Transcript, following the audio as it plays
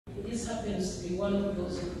this happens to be one of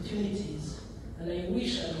those opportunities, and I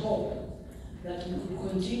wish and hope that we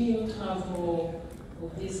could continue to have more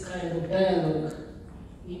of this kind of dialogue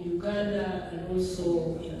in Uganda and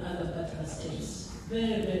also in other partner states.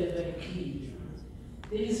 Very, very, very key.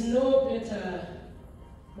 There is no better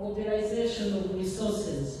mobilization of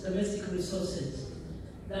resources, domestic resources,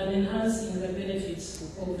 than enhancing the benefits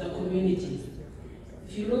of the community.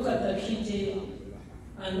 If you look at the treaty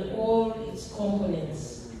and all its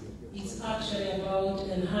components, it's actually about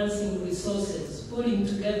enhancing resources, pulling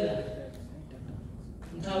together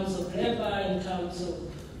in terms of labor, in terms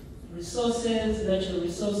of resources, natural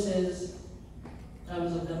resources, in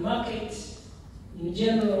terms of the market in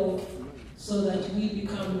general, so that we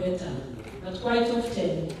become better. But quite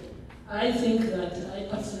often, I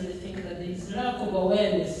personally think that there is lack of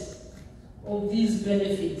awareness of these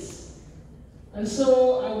benefits. And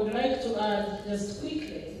so I would like to add just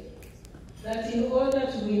quickly that in order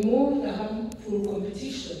to remove the harmful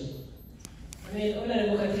competition, I mean,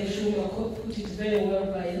 Honorable Kateshuma put it very well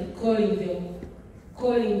by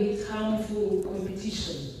calling it harmful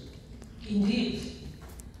competition. Indeed,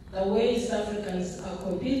 the way East Africans are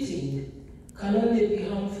competing can only be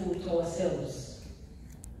harmful to ourselves.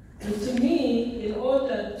 And to me, in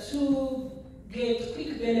order to get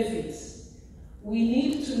quick benefits, we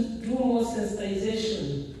need to do more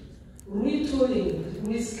sensitization, retooling,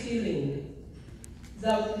 reskilling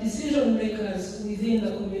the decision makers within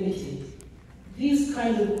the community. This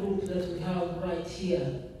kind of group that we have right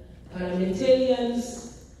here,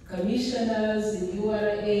 parliamentarians, commissioners in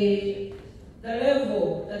URA, the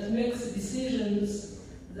level that makes decisions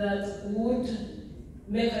that would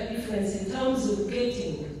make a difference in terms of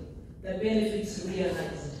getting the benefits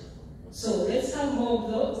realized. So let's have more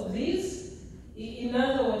of these. In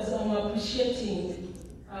other words, I'm appreciating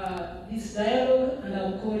this dialogue and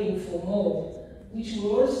I'm calling for more, which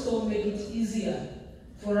will also make it easier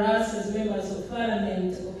for us as members of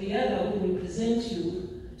parliament or the other who represent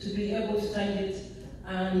you to be able to target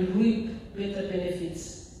and reap better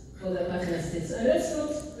benefits for the partner states. And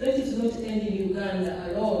let it not end in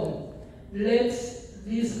Uganda alone. Let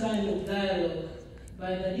this kind of dialogue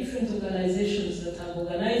by the different organizations that have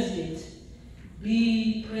organized it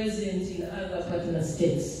be present in other partner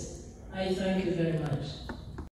states. I thank you very much.